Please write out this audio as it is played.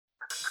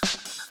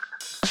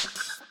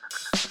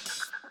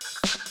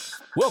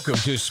Welcome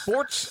to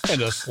Sports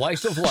and a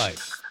Slice of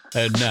Life.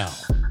 And now,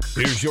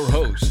 here's your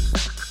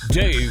host,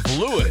 Dave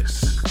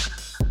Lewis.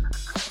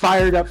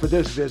 Fired up for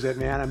this visit,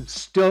 man. I'm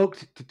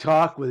stoked to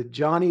talk with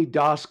Johnny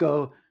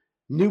Doskow,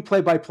 new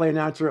play-by-play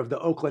announcer of the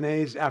Oakland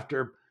A's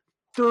after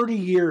 30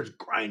 years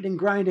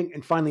grinding,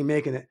 and finally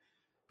making it.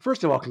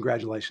 First of all,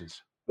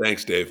 congratulations.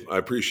 Thanks, Dave. I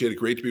appreciate it.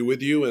 Great to be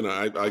with you, and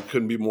I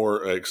couldn't be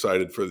more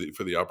excited for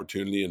the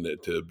opportunity and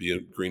to be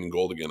in green and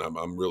gold again.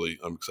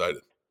 I'm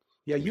excited.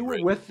 Yeah, you were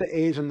with the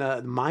A's in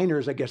the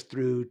minors, I guess,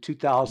 through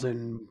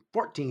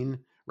 2014,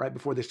 right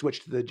before they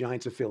switched to the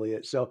Giants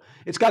affiliate. So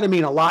it's got to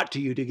mean a lot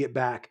to you to get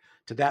back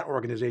to that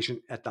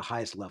organization at the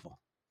highest level.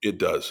 It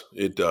does.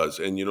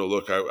 And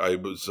look,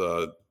 I've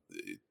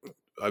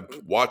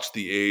watched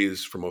the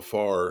A's from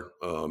afar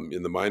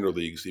in the minor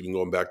leagues, even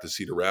going back to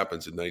Cedar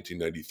Rapids in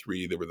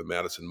 1993. They were the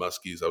Madison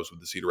Muskies. I was with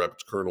the Cedar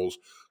Rapids Colonels.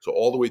 So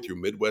all the way through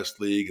Midwest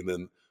League, and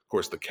then, of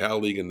course, the Cal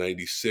League in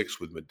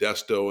 96 with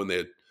Modesto, and they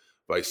had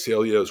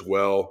Visalia as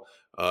well.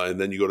 And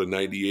then you go to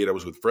 98, I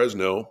was with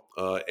Fresno,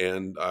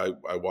 and I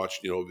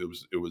watched,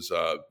 it was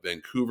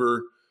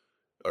Vancouver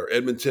or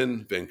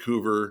Edmonton,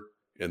 Vancouver,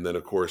 and then,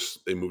 of course,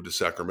 they moved to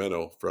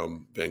Sacramento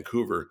from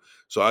Vancouver.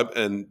 So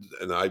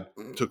I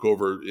took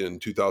over in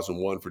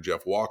 2001 for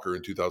Jeff Walker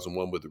in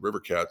 2001 with the River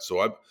Cats. So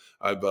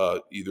I've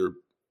either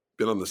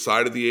been on the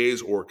side of the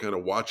A's or kind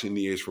of watching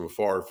the A's from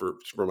afar for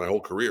my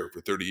whole career for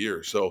 30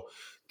 years. So,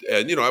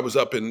 and I was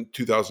up in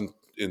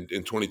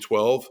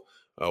 2012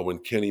 when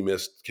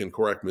Ken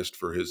Korak missed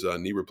for his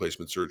knee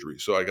replacement surgery.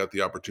 So I got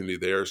the opportunity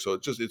there. So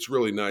it's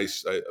really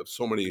nice. I have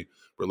so many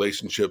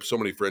relationships, so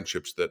many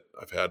friendships that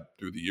I've had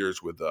through the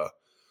years with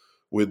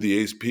the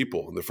A's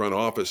people in the front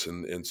office.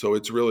 And so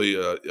it's really,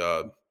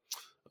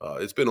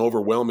 it's been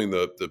overwhelming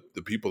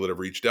the people that have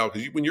reached out,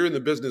 because when you're in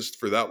the business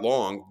for that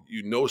long,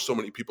 so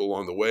many people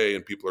along the way,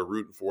 and people are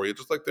rooting for you,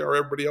 just like they are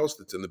everybody else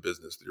that's in the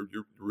business.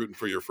 You're rooting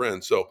for your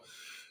friends. So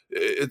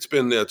it's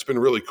been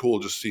really cool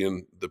just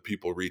seeing the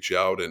people reach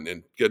out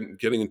and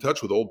getting in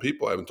touch with old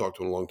people I haven't talked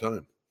to in a long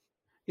time.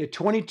 Yeah,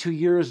 22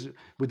 years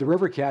with the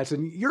River Cats,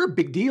 and you're a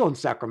big deal in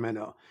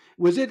Sacramento.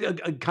 Was it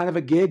a kind of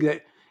a gig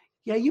that,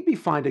 yeah, you'd be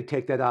fine to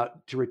take that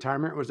out to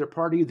retirement? Or was there a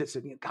part of you that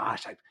said,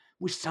 gosh, I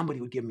wish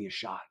somebody would give me a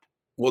shot?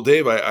 Well,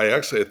 Dave, I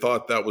actually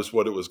thought that was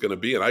what it was going to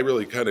be. And I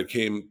really kind of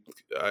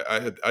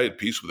I had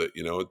peace with it,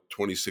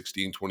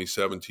 2016,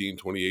 2017,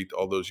 28,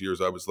 all those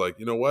years. I was like,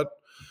 you know what?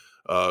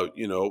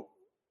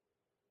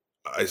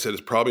 I said,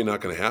 it's probably not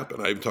going to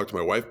happen. I even talked to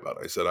my wife about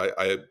it. I said,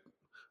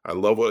 I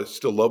loved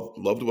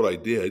what I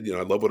did.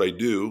 I love what I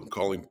do.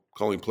 Calling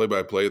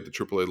play-by-play at the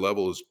AAA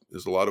level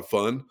is a lot of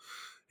fun.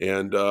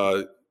 And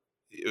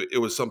it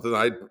was something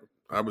I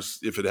was,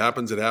 if it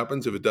happens, it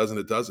happens. If it doesn't,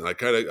 it doesn't. I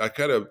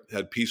kind of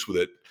had peace with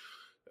it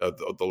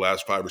the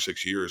last 5 or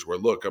 6 years, where,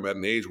 look, I'm at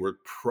an age where it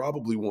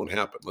probably won't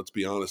happen. Let's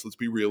be honest. Let's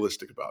be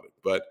realistic about it.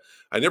 But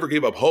I never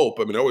gave up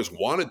hope. I mean, I always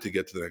wanted to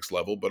get to the next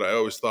level, but I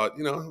always thought,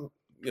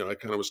 I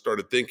kind of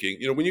started thinking,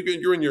 when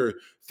you're in your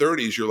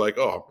 30s, you're like,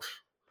 oh,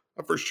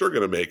 I'm for sure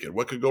going to make it.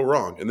 What could go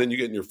wrong? And then you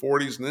get in your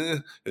 40s, and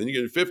then you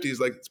get in your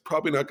 50s, like, it's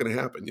probably not going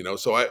to happen,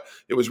 So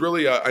it was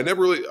really, I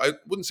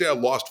wouldn't say I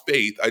lost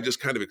faith. I just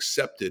kind of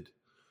accepted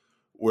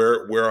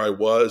where I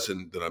was,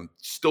 and that I'm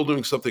still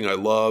doing something I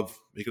love,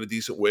 making a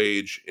decent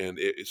wage. And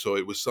so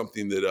it was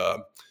something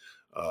that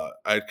I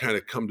had kind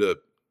of come to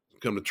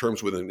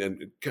terms with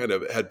and kind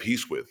of had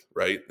peace with.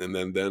 Right. And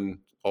then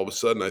all of a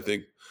sudden, I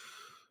think,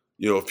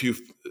 a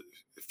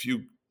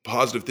few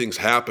positive things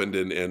happened,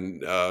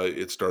 and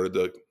it started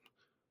to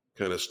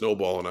kind of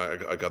snowball, and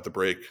I got the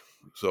break.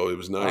 So it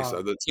was nice.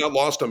 Wow. It's not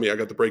lost on me. I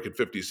got the break at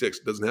 56.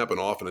 It doesn't happen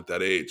often at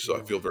that age, so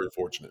I feel very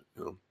fortunate.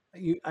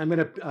 I'm going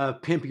to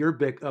pimp your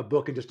big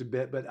book in just a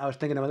bit, but I was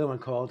thinking of another one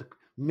called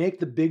 "Make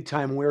the Big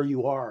Time Where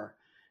You Are,"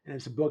 and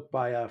it's a book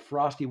by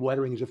Frosty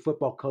Weathering. He's a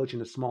football coach in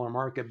a smaller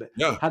market, but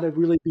how to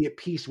really be at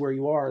peace where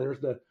you are.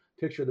 There's the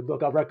picture of the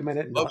book. I'll recommend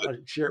it, and I'll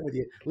share it with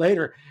you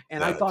later.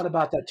 And I thought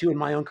about that too in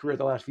my own career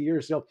the last few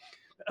years. So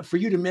for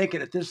you to make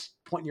it at this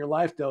point in your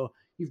life, though,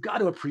 you've got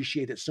to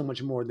appreciate it so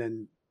much more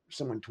than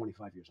someone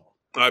 25 years old.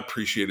 I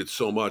appreciate it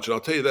so much. And I'll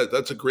tell you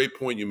that's a great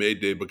point you made,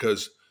 Dave,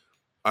 because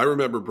I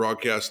remember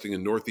broadcasting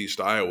in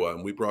Northeast Iowa,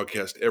 and we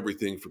broadcast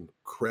everything from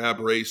crab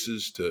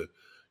races to,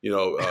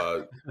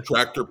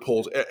 tractor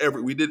pulls.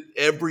 We did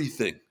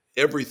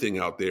everything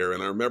out there.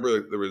 And I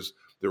remember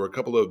there were a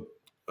couple of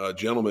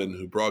gentlemen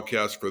who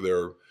broadcast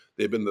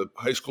they've been the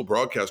high school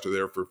broadcaster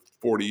there for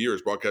 40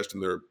 years,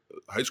 broadcasting their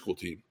high school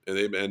team.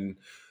 And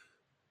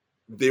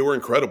they were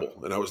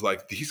incredible. And I was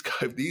like, these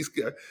guys, this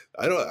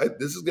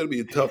is going to be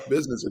a tough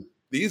business.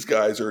 These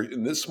guys are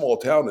in this small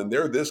town and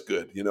they're this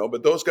good,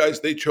 but those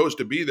guys, they chose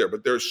to be there.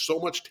 But there's so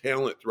much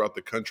talent throughout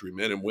the country,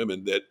 men and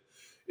women, that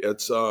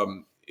it's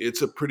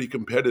a pretty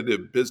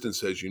competitive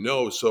business, as you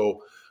know.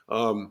 So,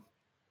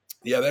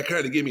 that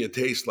kind of gave me a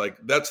taste. Like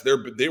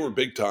they were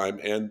big time,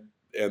 and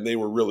they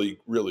were really,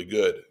 really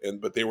good.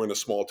 But they were in a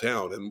small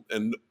town,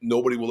 and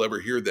nobody will ever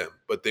hear them,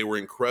 but they were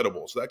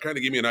incredible. So that kind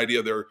of gave me an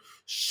idea. There's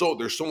so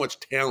much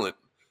talent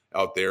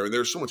out there, and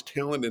there's so much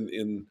talent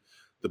in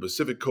the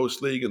Pacific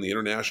Coast League and the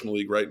International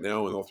League right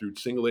now, and all through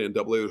single A and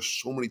double A. There's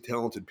so many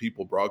talented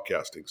people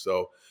broadcasting.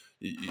 So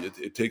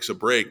it takes a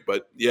break.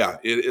 But yeah,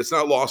 it's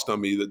not lost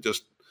on me that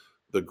just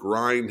the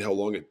grind, how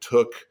long it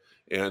took,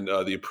 and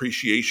the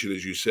appreciation,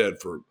 as you said,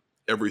 for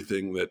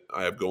everything that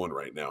I have going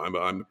right now.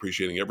 I'm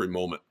appreciating every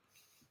moment.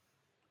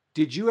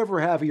 Did you ever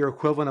have your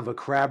equivalent of a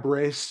crab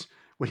race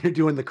when you're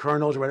doing the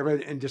Colonels or whatever,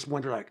 and just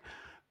wonder like,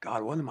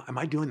 God, what am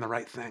I doing the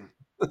right thing?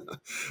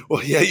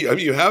 Well, yeah,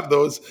 you have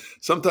those.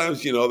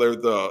 Sometimes, they're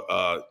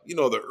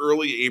the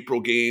early April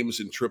games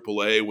in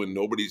AAA when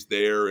nobody's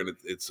there and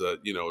it's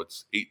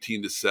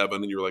 18-7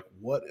 and you're like,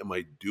 what am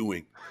I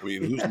doing? I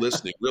mean, who's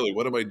listening? Really,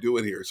 what am I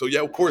doing here? So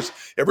yeah, of course,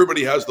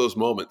 everybody has those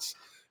moments.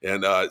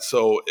 And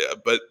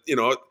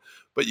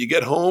but you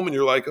get home and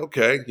you're like,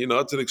 okay,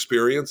 it's an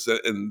experience.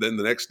 And then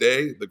the next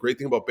day, the great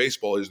thing about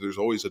baseball is there's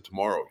always a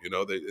tomorrow,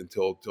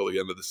 until the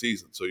end of the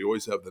season. So you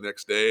always have the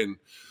next day, and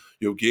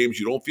games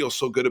you don't feel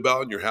so good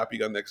about and you're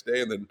happy on the next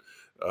day. And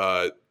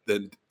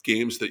then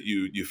games that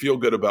you feel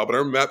good about. But I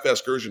remember Matt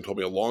Vasgersian told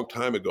me a long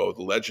time ago,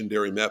 the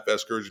legendary Matt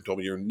Vasgersian told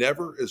me, you're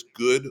never as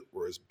good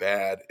or as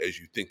bad as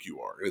you think you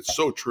are. And it's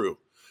so true.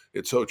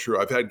 It's so true.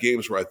 I've had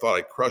games where I thought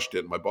I crushed it,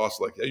 and my boss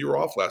was like, yeah, you were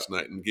off last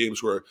night. And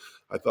games where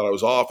I thought I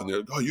was off, and they're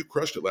like, oh, you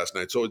crushed it last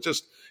night. So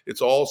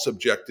it's all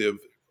subjective.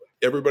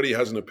 Everybody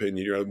has an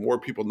opinion. You have more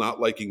people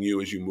not liking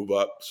you as you move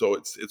up. So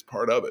it's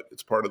part of it.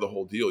 It's part of the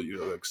whole deal.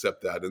 You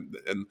accept that.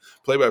 And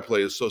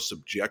play-by-play is so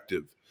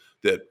subjective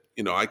that,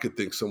 I could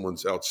think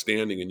someone's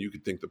outstanding and you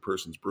could think the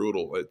person's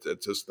brutal.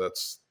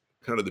 That's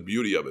kind of the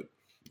beauty of it.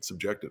 It's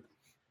subjective.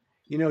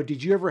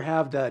 Did you ever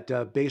have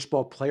that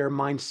baseball player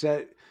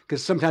mindset?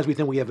 Because sometimes we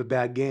think we have a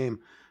bad game,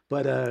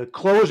 but a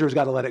closer's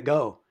got to let it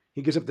go.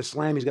 He gives up the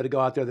slam. He's got to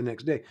go out there the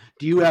next day.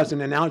 Do you, as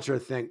an announcer,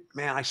 think,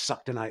 man, I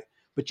suck tonight,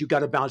 but you got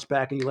to bounce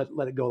back and you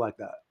let it go like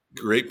that?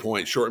 Great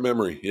point. Short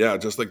memory. Yeah,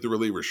 just like the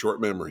reliever,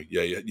 short memory.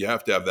 Yeah, you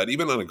have to have that.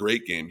 Even on a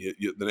great game,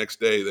 the next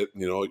day that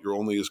you're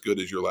only as good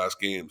as your last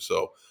game.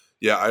 So,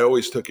 yeah, I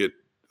always took it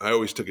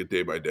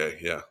day by day.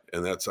 Yeah,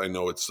 and I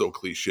know it's so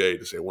cliche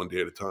to say one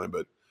day at a time,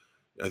 but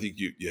I think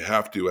you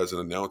have to as an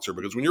announcer,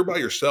 because when you're by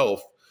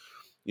yourself,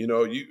 we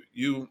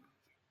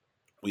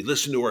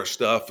listen to our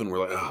stuff and we're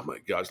like, oh my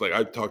gosh, like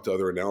I've talked to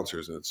other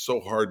announcers and it's so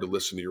hard to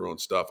listen to your own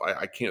stuff.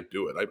 I can't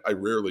do it. I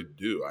rarely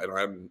do.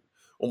 I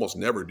almost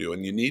never do.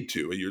 And you need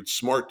to. You're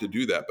smart to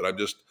do that. But I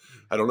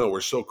don't know.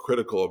 We're so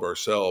critical of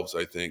ourselves,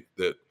 I think,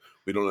 that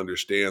we don't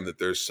understand that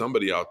there's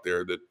somebody out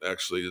there that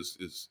actually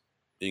is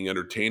being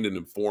entertained and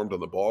informed on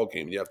the ball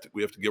game.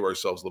 We have to give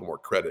ourselves a little more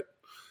credit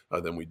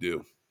than we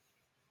do.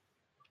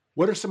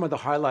 What are some of the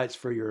highlights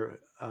for your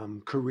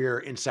career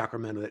in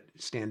Sacramento that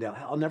stand out?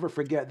 I'll never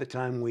forget the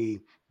time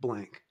we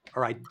blank,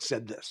 or I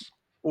said this.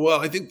 Well,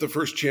 I think the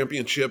first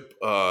championship,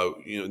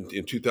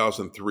 in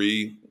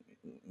 2003,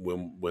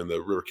 when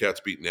the River Cats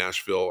beat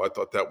Nashville, I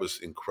thought that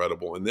was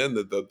incredible. And then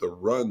the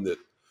run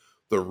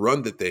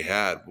that they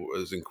had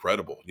was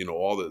incredible.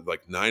 All the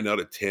 9 out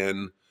of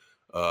 10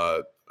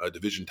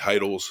 division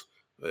titles.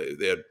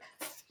 They had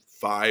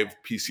 5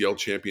 PCL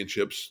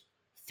championships,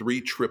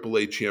 3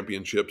 AAA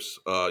championships.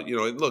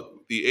 And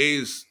look, the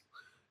A's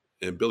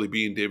and Billy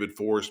Beane, David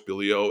Forrest,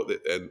 Billy O,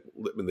 and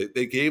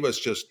they gave us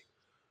just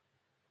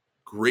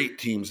great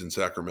teams in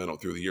Sacramento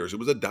through the years. It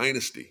was a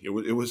dynasty. It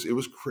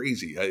was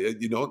crazy.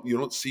 You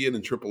don't see it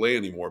in AAA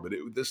anymore, but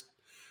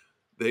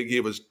they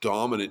gave us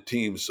dominant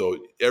teams. So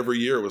every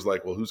year it was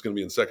like, well, who's going to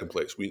be in second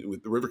place? The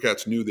River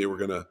Cats knew they were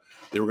going to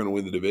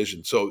win the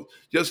division. So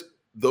just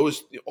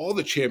those, all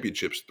the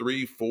championships,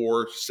 3,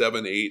 4,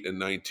 7, 8, and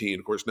 19.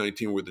 Of course,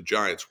 19 were the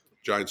Giants.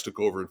 Giants took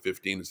over in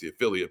 15 as the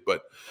affiliate,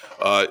 but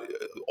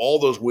all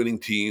those winning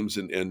teams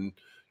and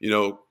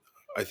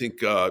I think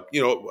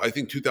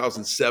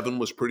 2007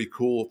 was pretty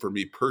cool for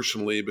me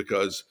personally,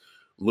 because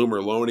Lou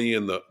Merlone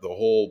and the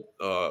whole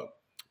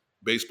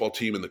baseball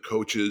team and the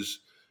coaches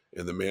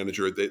and the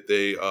manager,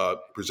 they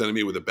presented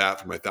me with a bat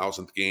for my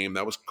 1,000th game.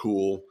 That was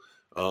cool.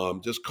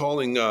 Just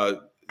calling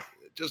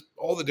just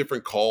all the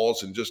different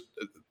calls and just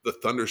the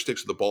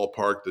thundersticks at the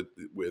ballpark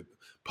with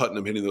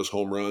Putnam hitting those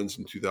home runs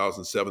in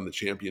 2007, the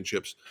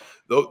championships.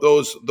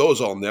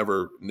 Those I'll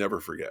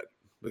never forget,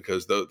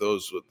 because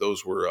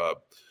those were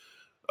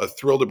a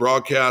thrill to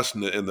broadcast,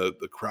 and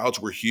the crowds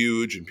were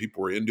huge and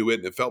people were into it,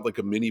 and it felt like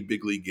a mini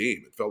big league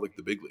game. It felt like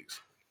the big leagues.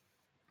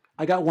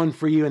 I got one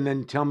for you, and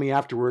then tell me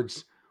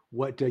afterwards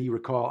what you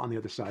recall on the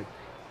other side.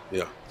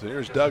 Yeah. So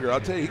here's Duggar.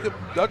 I'll tell you,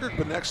 Duggar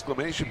put an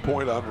exclamation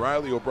point on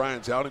Riley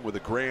O'Brien's outing with a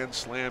grand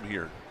slam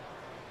here.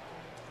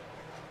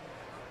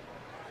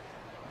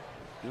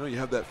 You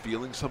have that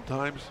feeling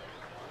sometimes.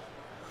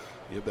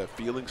 You have that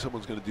feeling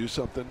someone's going to do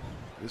something.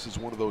 This is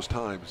one of those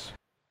times.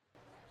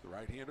 The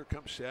right-hander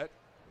comes set.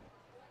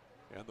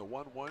 And the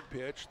 1-1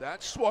 pitch,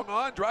 that's swung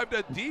on, drive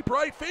to deep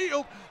right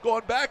field.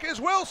 Going back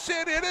is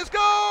Wilson, it is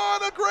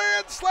gone! A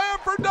grand slam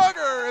for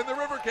Duggar, and the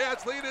River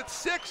Cats lead it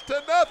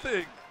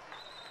 6-0.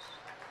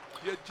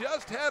 You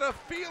just had a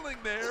feeling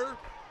there.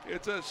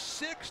 It's a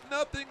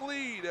 6-0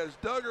 lead as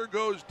Duggar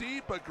goes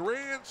deep. A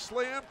grand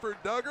slam for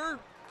Duggar.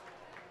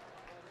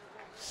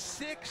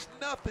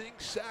 6-0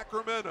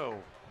 Sacramento.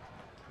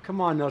 Come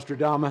on,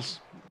 Nostradamus.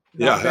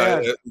 Not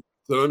bad.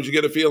 Sometimes you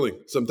get a feeling.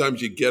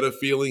 Sometimes you get a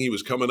feeling he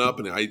was coming up,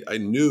 and I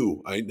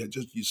knew.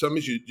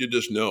 Sometimes you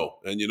just know.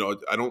 And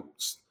I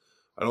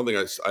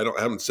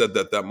haven't said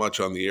that much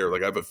on the air.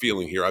 Like, I have a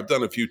feeling here. I've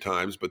done a few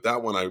times, but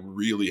that one I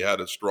really had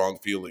a strong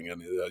feeling,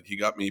 and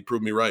he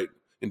proved me right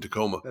in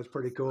Tacoma. That's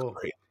pretty cool.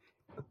 Great.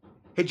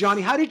 Hey,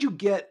 Johnny, how did you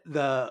get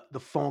the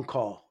phone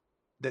call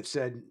that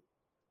said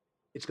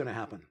it's going to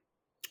happen?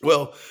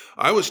 Well,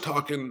 I was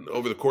talking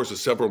over the course of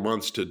several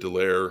months to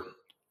Dallaire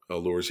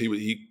Lures.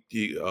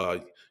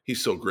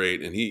 He's so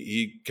great, and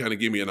he kind of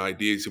gave me an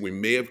idea. He said, we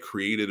may have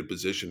created a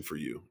position for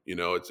you.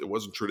 It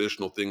wasn't a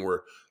traditional thing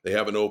where they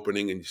have an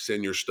opening and you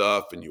send your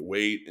stuff and you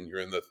wait and you're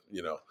in the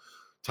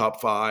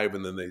top 5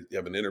 and then they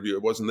have an interview.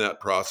 It wasn't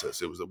that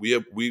process. It was that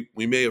we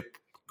may have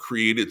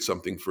created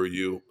something for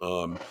you.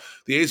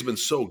 The A's have been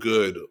so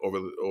good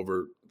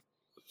over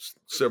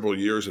several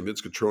years, and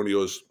Vince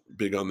Cotronio's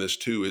big on this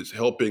too, is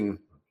helping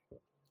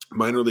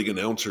minor league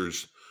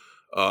announcers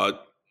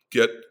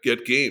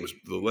get games.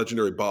 The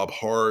legendary Bob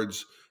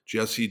Hards,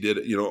 Jesse did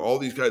it. All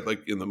these guys,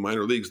 like in the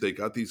minor leagues, they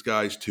got these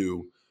guys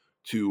to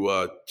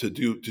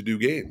do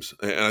games,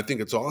 and I think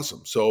it's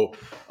awesome. So,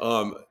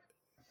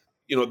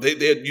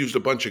 they had used a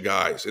bunch of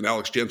guys, and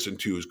Alex Jensen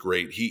too is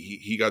great.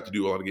 He got to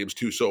do a lot of games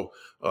too. So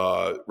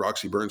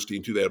Roxy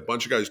Bernstein too. They had a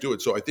bunch of guys do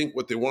it. So I think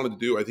what they wanted to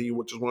do, I think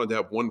he just wanted to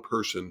have one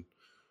person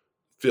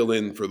fill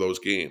in for those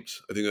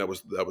games. I think that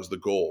was the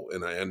goal,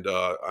 and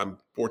I'm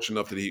fortunate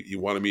enough that he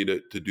wanted me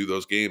to do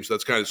those games.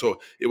 That's kind of,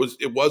 so it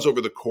was over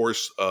the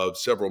course of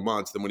several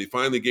months. Then when he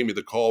finally gave me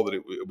the call that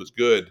it was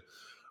good,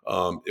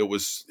 it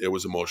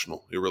was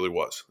emotional. It really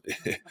was.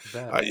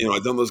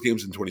 I'd done those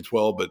games in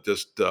 2012, but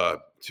just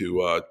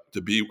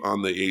to be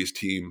on the A's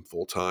team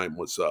full time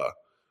was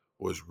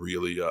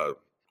really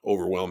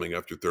overwhelming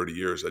after 30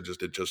 years. It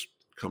just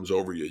comes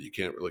over you. You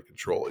can't really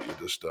control it. You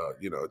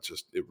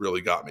just, it really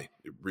got me.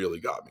 It really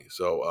got me.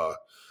 So,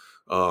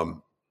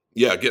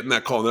 getting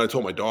that call. And then I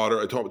told my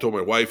daughter, I told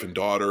my wife and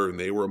daughter, and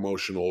they were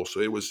emotional. So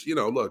it was,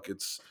 look,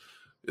 it's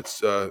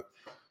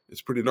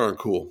pretty darn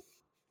cool.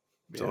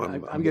 So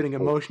I'm getting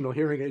emotional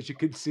hearing it, as you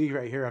could see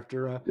right here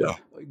after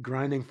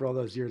grinding for all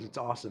those years. It's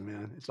awesome,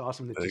 man. It's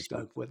awesome that you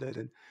stuck with it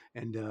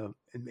and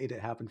made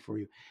it happen for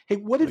you. Hey,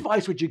 what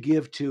advice would you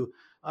give to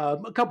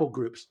a couple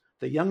groups?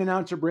 The young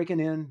announcer breaking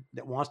in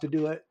that wants to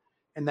do it,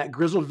 and that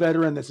grizzled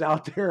veteran that's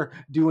out there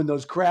doing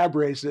those crab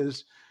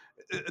races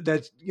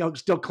that's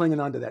still clinging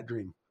on to that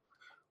dream.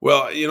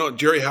 Well,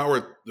 Jerry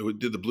Howard, who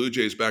did the Blue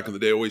Jays back in the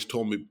day, always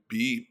told me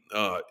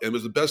and it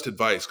was the best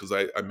advice, because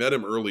I met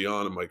him early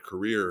on in my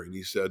career, and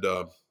he said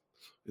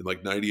in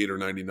like 98 or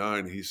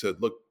 99, he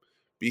said, look,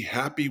 be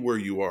happy where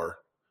you are,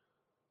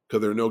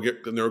 because there are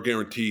no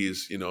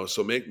guarantees,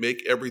 so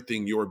make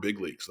everything your big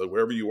leagues. Like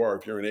wherever you are,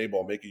 if you're an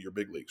A-ball, make it your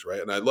big leagues, right?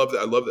 And I love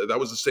that. That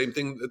was the same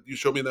thing that you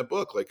showed me in that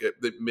book. Like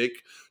they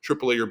make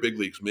AAA your big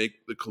leagues,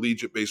 make the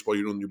collegiate baseball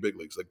you're doing your big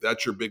leagues. Like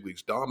that's your big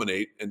leagues.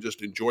 Dominate and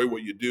just enjoy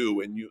what you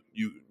do, and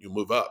you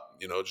move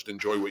up. Just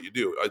enjoy what you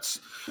do.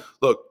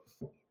 Look,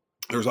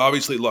 there's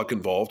obviously luck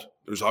involved.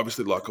 There's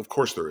obviously luck, of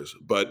course there is,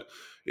 but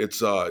it's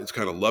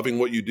kind of loving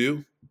what you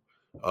do,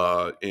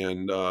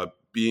 and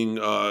being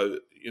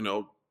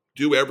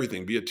do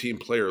everything, be a team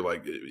player,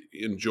 like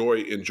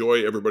enjoy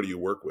everybody you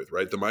work with,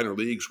 right? The minor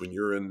leagues, when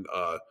you're in,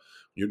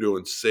 you're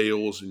doing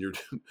sales and you're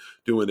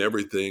doing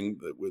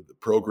everything with the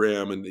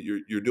program, and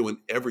you're doing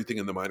everything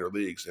in the minor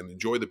leagues, and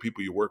enjoy the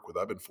people you work with.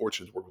 I've been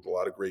fortunate to work with a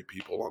lot of great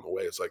people along the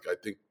way. It's like, I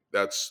think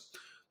that's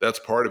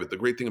part of it. The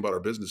great thing about our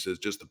business is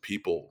just the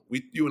people.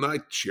 You and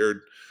I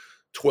shared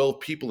 12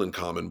 people in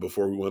common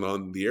before we went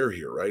on the air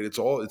here, right? It's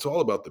all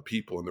about the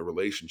people and the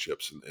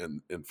relationships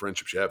and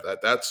friendships you have.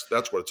 That's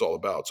what it's all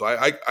about. So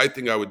I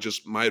think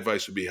my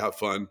advice would be have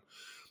fun.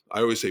 I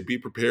always say, be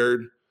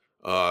prepared,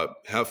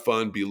 have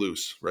fun, be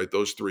loose, right?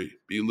 Those three: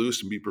 be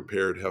loose and be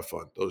prepared, have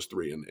fun. Those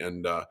three.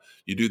 And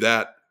you do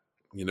that,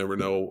 you never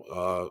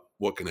know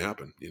what can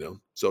happen,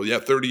 So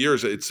 30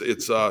 years, it's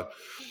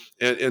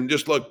and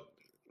just look,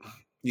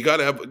 you got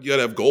to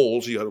have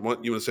goals. You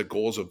want to set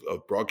goals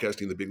of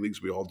broadcasting the big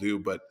leagues. We all do,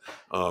 but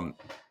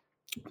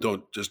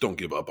don't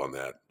give up on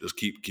that. Just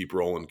keep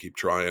rolling, keep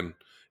trying,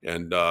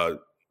 and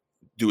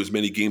do as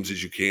many games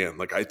as you can.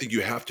 Like, I think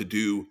you have to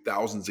do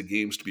thousands of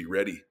games to be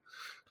ready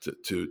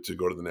to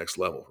go to the next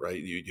level,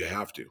 right? You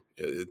have to.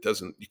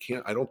 You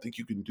can't. I don't think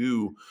you can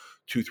do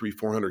 200, 300,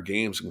 400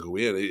 games and go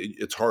in.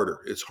 It's harder.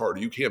 It's harder.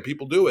 You can't.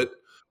 People do it.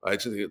 I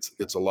just think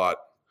it's a lot.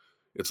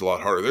 It's a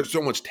lot harder. There's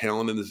so much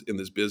talent in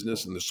this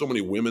business, and there's so many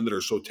women that are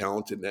so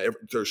talented.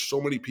 There's so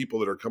many people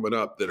that are coming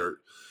up that are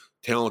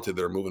talented,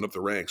 that are moving up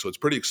the ranks. So it's a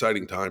pretty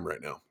exciting time right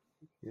now.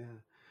 Yeah.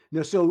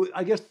 No, so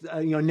I guess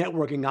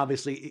networking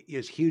obviously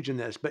is huge in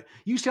this, but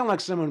you sound like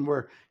someone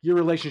where your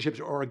relationships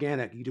are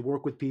organic. You do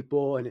work with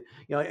people, and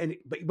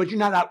but you're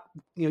not out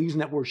using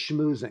that word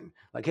schmoozing.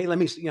 Like, hey, let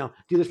me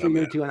do this for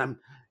you too, and I'm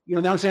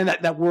now I'm saying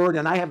that word,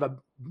 and I have a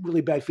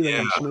really bad feeling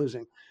on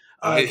schmoozing.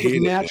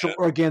 Just natural,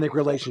 organic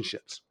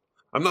relationships.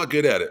 I'm not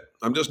good at it.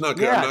 I'm just not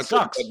good. Yeah, I'm it not good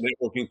at sucks. that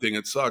networking thing.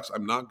 It sucks.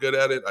 I'm not good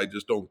at it. I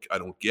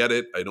don't get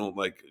it. I don't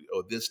like,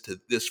 oh, this to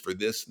this for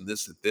this and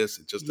this to this.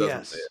 It just doesn't,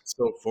 Yes. it's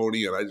so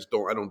phony, and I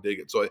don't dig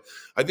it. So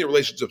I think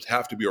relationships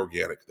have to be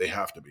organic. They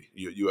have to be.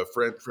 You have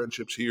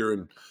friendships here,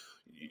 and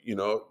you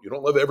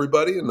don't love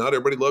everybody, and not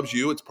everybody loves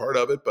you. It's part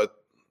of it, but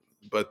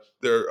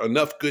there are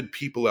enough good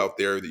people out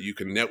there that you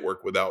can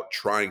network without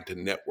trying to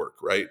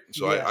network, right?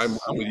 So Yes.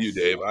 I'm with you,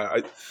 Dave.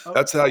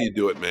 That's how you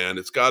do it, man.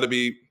 It's got to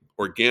be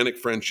organic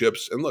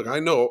friendships. And look, I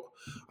know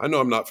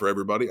I'm not for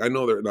everybody. I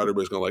know that not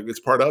everybody's gonna like it. It's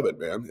part of it,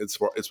 man. It's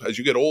as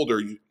you get older,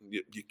 you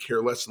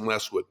care less and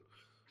less what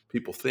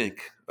people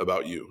think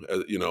about you,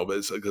 but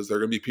it's because there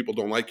are gonna be people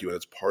don't like you, and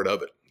it's part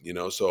of it,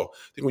 So I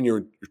think when you're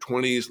in your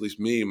 20s, at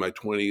least me in my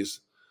 20s,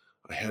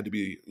 I had to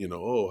be,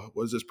 oh,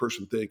 what does this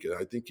person think? And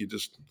I think you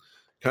just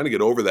kind of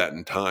get over that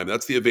in time.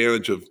 That's the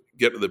advantage of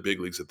getting to the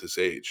big leagues at this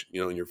age,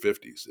 in your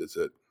 50s. Is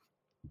that,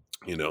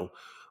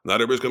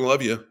 not everybody's going to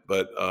love you,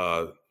 but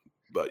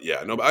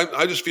yeah, no,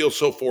 I just feel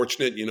so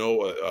fortunate,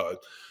 Dave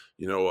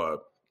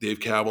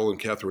Cavell and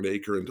Catherine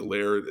Aker and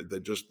Dallaire,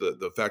 that just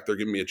the fact they're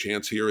giving me a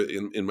chance here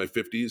in my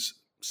 50s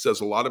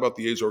says a lot about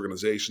the A's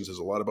organization, says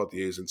a lot about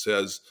the A's, and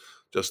says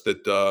just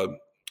that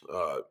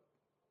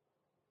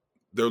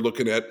they're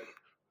looking at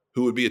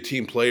who would be a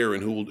team player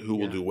and who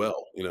will do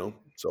well,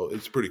 So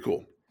it's pretty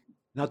cool.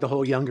 Not the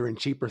whole younger and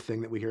cheaper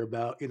thing that we hear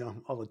about,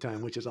 all the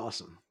time, which is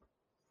awesome.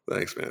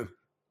 Thanks, man.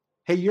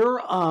 Hey,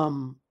 you're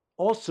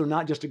also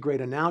not just a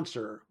great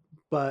announcer,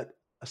 but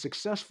a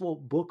successful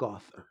book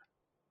author,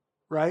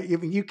 right?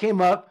 You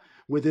came up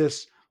with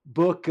this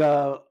book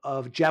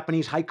of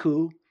Japanese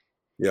haiku.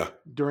 Yeah.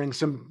 During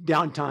some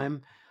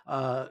downtime.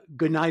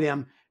 Good night,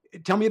 Em.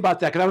 Tell me about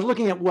that, because I was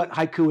looking at what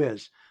haiku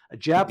is. A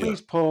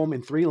Japanese poem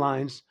in 3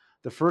 lines,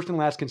 the first and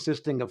last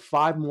consisting of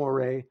 5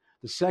 moire,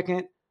 the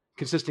second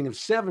consisting of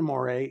 7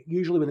 moire,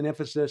 usually with an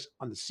emphasis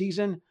on the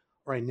season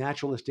or a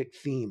naturalistic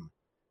theme.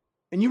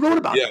 And you wrote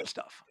about that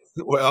stuff.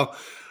 Well,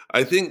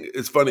 I think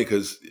it's funny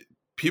because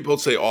people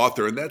say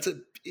author, and that's a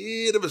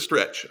bit of a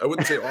stretch. I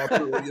wouldn't say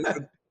author.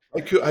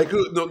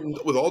 Haiku, no,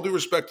 with all due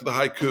respect to the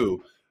haiku,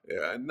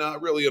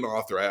 not really an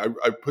author.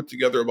 I put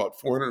together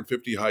about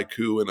 450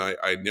 haiku, and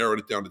I narrowed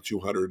it down to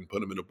 200 and put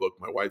them in a book.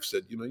 My wife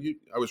said,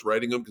 I was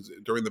writing them because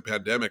during the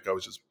pandemic, I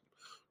was just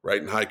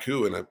writing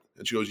haiku,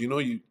 and she goes,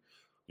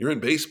 you're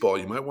in baseball.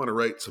 You might want to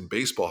write some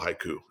baseball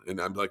haiku.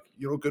 And I'm like,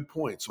 good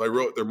point. So I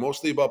wrote. They're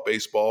mostly about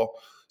baseball,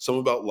 some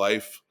about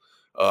life,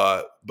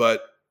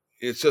 but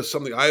it's just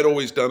something I had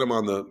always done them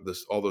on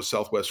all those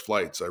Southwest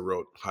flights. I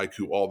wrote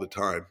haiku all the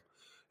time,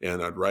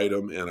 and I'd write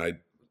them and I'd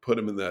put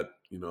them in that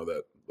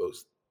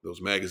those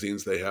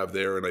magazines they have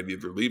there, and I'd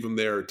either leave them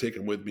there or take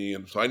them with me.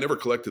 And so I never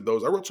collected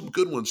those. I wrote some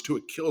good ones too.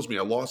 It kills me.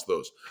 I lost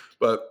those,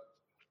 but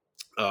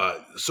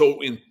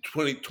so in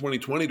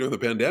 2020 during the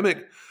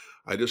pandemic,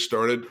 I just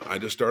started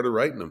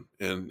writing them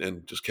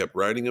and just kept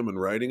writing them,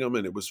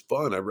 and it was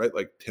fun. I write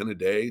like 10 a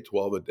day,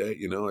 12 a day,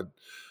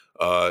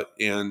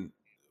 and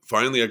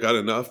finally I got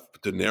enough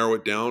to narrow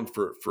it down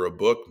for a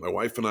book. My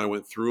wife and I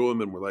went through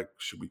them and we're like,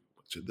 should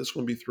this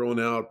one be thrown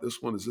out? Is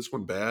this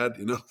one bad?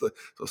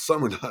 So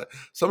some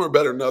are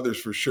better than others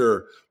for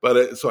sure.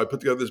 But so I put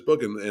together this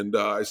book and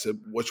I said,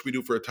 what should we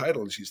do for a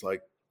title? And she's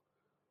like,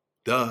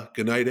 duh,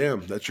 good night,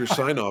 Em. That's your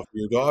sign off for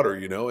your daughter,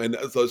 And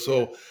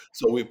so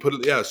we put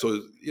it,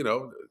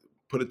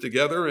 put it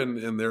together,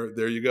 and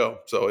there you go.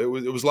 So it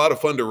was a lot of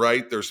fun to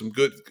write. There's some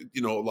good,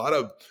 a lot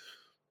of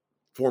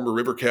former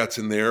River Cats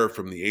in there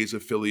from the A's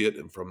affiliate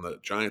and from the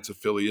Giants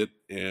affiliate,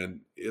 and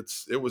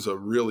it was a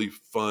really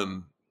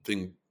fun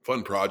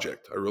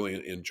project. I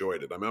really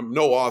enjoyed it. I'm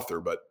no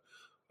author, but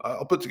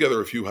I'll put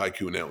together a few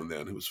haiku now and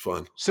then. It was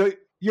fun. So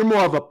you're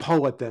more of a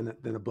poet than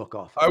a book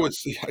author. I would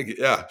say,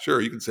 yeah, sure,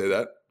 you can say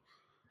that.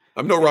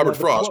 I'm no Robert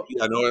Frost.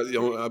 I know, I'm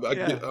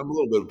a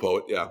little bit of a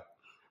poet. Yeah.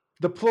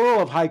 The plural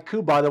of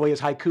haiku, by the way,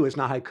 is haiku. It's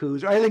not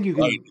haikus. I think you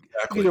can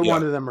either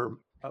one of them are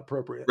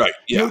appropriate. Right.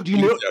 Yeah.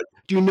 Do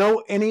you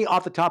know any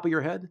off the top of your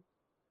head?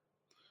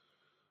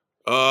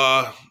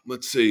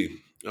 Let's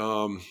see.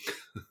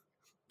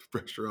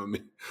 Pressure on me.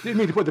 Didn't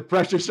mean to put the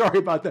pressure. Sorry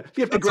about that. If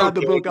you have to grab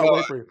the book, I'll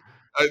wait for you.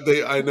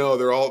 I know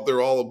they're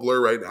all a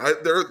blur right now.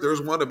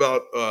 There's one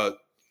about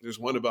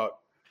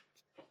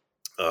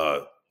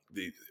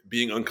the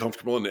being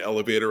uncomfortable in the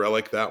elevator. I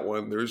like that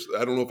one.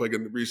 I don't know if I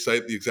can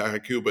recite the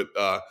exact haiku, but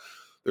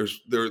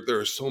there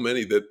are so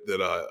many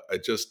that I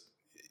just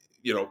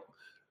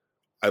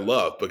I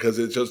love, because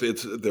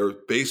it's their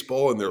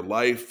baseball and their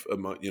life.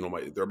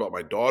 They're about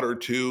my daughter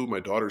too. My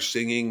daughter's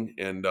singing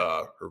and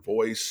her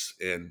voice,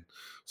 and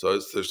so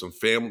there's a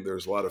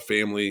lot of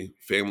family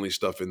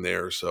stuff in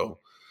there. So.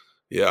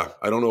 Yeah,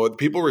 I don't know what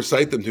people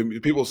recite them to me.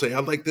 People say, I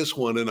like this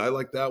one and I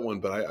like that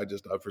one, but I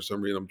just, for some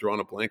reason, I'm drawing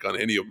a blank on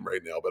any of them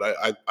right now.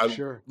 But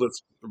sure.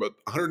 Let's about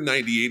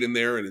 198 in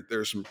there, and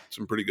there's some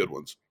pretty good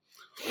ones.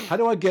 How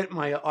do I get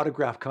my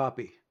autographed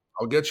copy?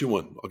 I'll get you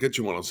one.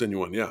 I'll send you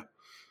one. Yeah.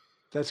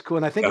 That's cool.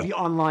 And I think if you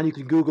online, you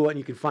can Google it and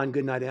you can find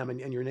Goodnight M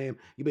and your name.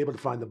 You'll be able to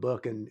find the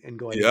book and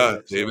go ahead and Yeah, do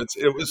it. Dave,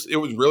 it was a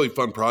really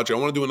fun project. I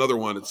want to do another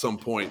one at some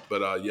point,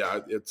 but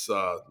it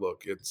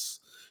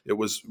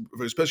was,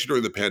 especially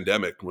during the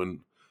pandemic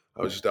when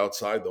I was just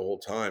outside the whole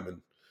time and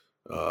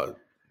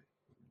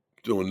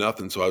doing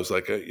nothing. So I was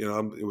like,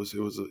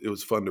 it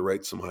was fun to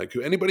write some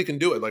haiku. Anybody can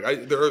do it.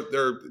 Like there are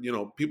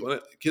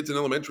kids in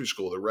elementary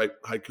school that write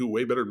haiku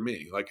way better than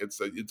me. Like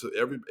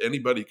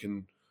anybody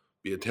can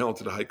be a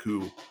talented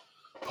haiku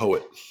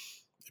poet,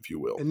 if you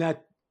will. And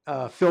that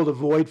filled a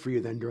void for you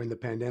then during the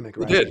pandemic,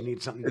 right? It did. You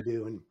need something to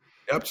do. And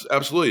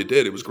absolutely, it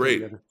did. It was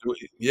great.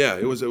 Yeah,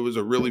 it was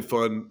a really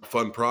fun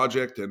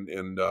project,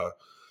 and there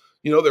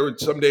were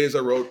some days I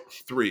wrote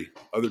 3,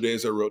 other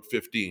days I wrote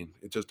 15.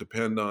 It just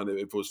depended on if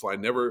it was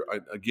fine.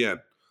 Again,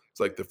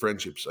 it's like the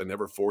friendships. I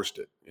never forced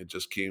it. It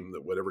just came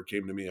that whatever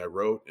came to me, I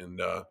wrote.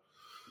 And I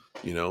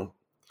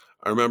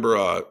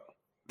remember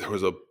there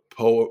was a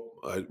poem.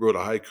 I wrote a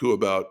haiku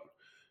about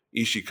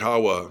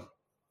Ishikawa.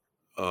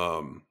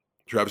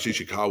 Travis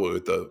Ishikawa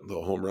with the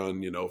home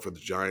run, for the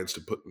Giants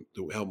to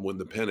help him win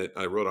the pennant.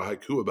 I wrote a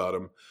haiku about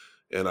him,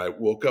 and I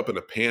woke up in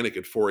a panic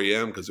at 4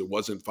 a.m. because it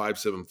wasn't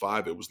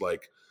 575. It was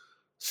like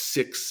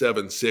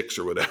 676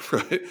 or whatever.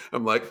 Right?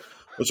 I'm like,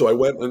 so I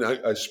went and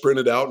I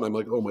sprinted out, and I'm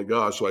like, oh my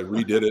gosh! So I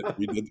redid it.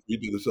 We did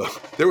this.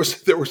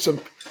 There were some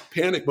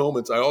panic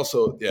moments. I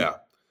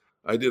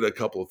did a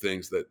couple of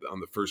things that on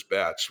the first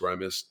batch where I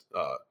missed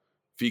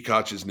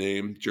Fikach's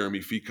name, Jeremy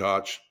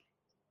Fikach.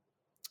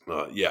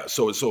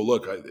 So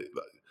look,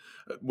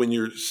 when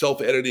you're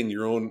self-editing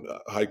your own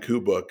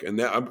haiku book, and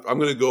now I'm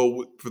going to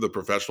go for the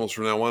professionals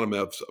from now on. I'm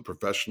going to have a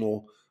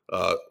professional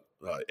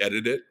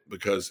edit it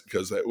because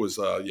it was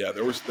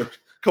there was a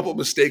couple of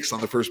mistakes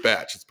on the first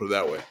batch. Let's put it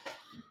that way.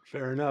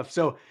 Fair enough.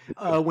 So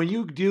when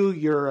you do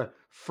your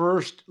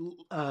first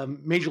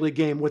major league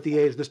game with the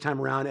A's this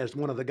time around as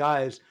one of the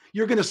guys,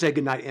 you're going to say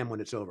Goodnight M when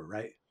it's over,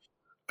 right?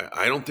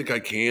 I don't think I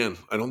can.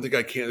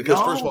 Because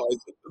first of all,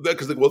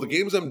 the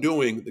games I'm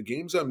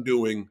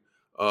doing,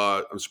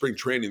 on spring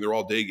training, they're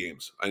all day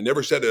games. I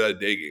never said it at a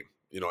day game.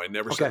 I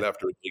never said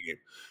after a day game.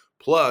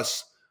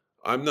 Plus,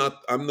 I'm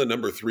the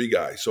number 3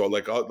 guy. So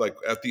like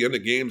at the end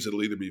of games,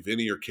 it'll either be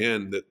Vinny or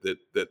Ken that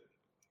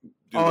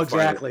do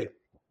exactly. Final.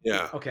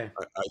 Yeah. Okay.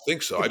 I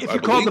think so. If you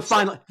call the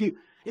final,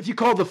 if you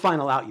call the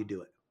final out, you do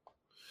it.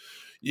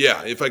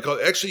 Yeah, if I call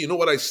actually, you know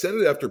what? I said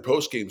it after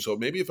post game, so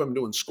maybe if I'm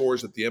doing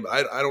scores at the end,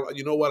 I don't.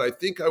 You know what? I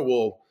think I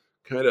will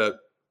kind of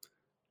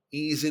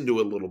ease into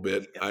it a little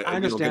bit. I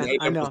understand.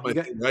 I know.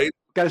 Right?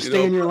 Got to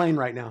stay in your lane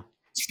right now.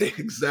 Stay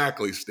in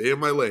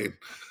my lane.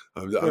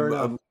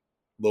 I'm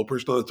low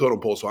person on the totem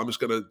pole, so I'm just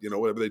gonna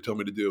whatever they tell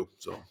me to do.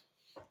 So,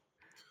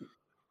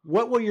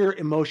 what will your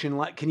emotion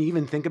like? Can you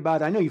even think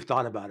about it? I know you've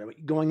thought about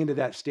it. Going into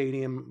that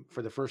stadium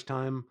for the first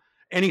time,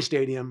 any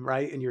stadium,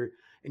 right?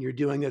 And you're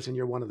doing this, and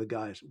you're one of the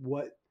guys.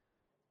 What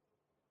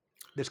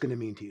that's going to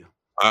mean to you?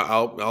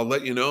 I'll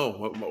let you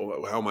know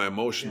how my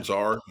emotions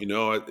are.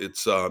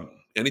 It's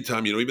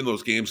anytime even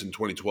those games in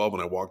 2012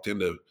 when I walked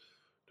into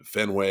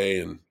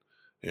Fenway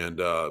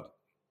and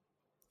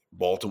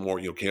Baltimore,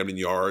 Camden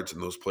Yards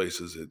and those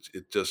places.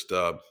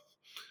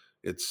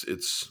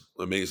 It's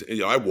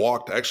amazing. I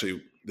walked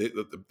actually.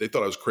 They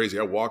thought I was crazy.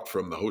 I walked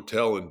from the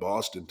hotel in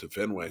Boston to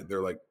Fenway.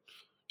 They're like,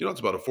 it's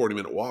about a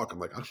 40-minute walk. I'm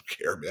like, I don't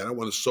care, man. I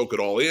want to soak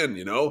it all in,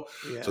 Yeah.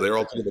 So they're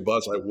all taking the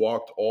bus. I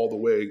walked all the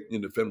way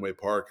into Fenway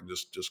Park and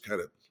just kind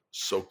of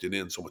soaked it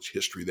in. So much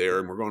history there.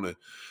 And we're going to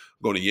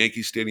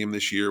Yankee Stadium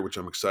this year, which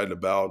I'm excited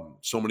about.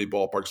 So many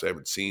ballparks I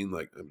haven't seen.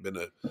 Like I've been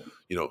to,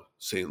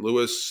 St.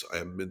 Louis. I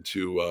haven't been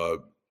to,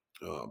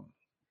 I've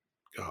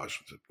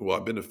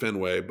been to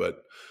Fenway,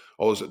 but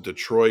all those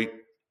Detroit,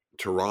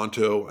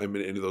 Toronto. I've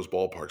been into those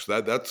ballparks.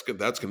 That's going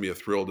to be a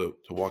thrill to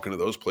walk into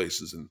those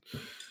places and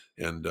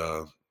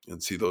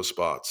see those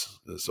spots.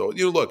 So,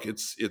 look,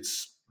 it's,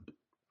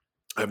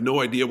 I have no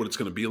idea what it's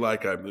going to be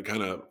like. I'm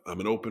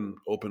an open,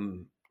 I'm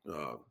going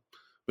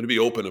to be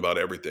open about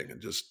everything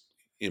and just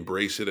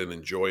embrace it and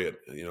enjoy it,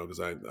 because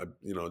I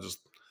just,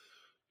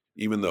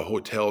 even the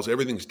hotels,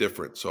 everything's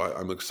different. So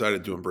I'm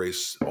excited to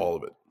embrace all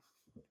of it.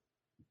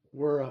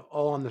 We're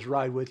all on this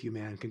ride with you,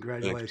 man.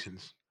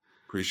 Congratulations.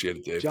 Appreciate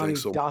it, Dave. Johnny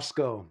Thanks so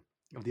Doskow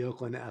of the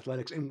Oakland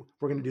Athletics. And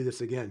we're going to do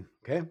this again.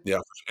 Okay. Yeah.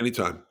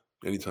 Anytime.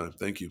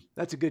 Thank you.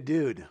 That's a good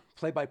dude.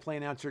 Play-by-play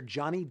announcer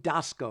Johnny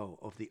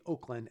Doskow of the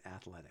Oakland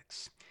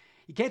Athletics.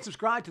 You can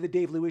subscribe to The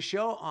Dave Lewis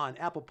Show on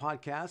Apple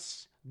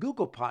Podcasts,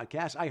 Google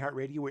Podcasts,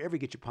 iHeartRadio, wherever you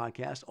get your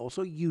podcasts.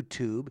 Also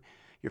YouTube.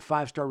 Your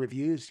 5-star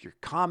reviews, your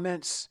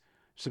comments,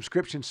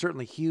 subscriptions,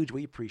 certainly huge.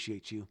 We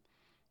appreciate you.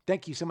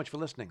 Thank you so much for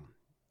listening.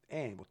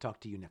 And we'll talk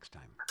to you next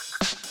time.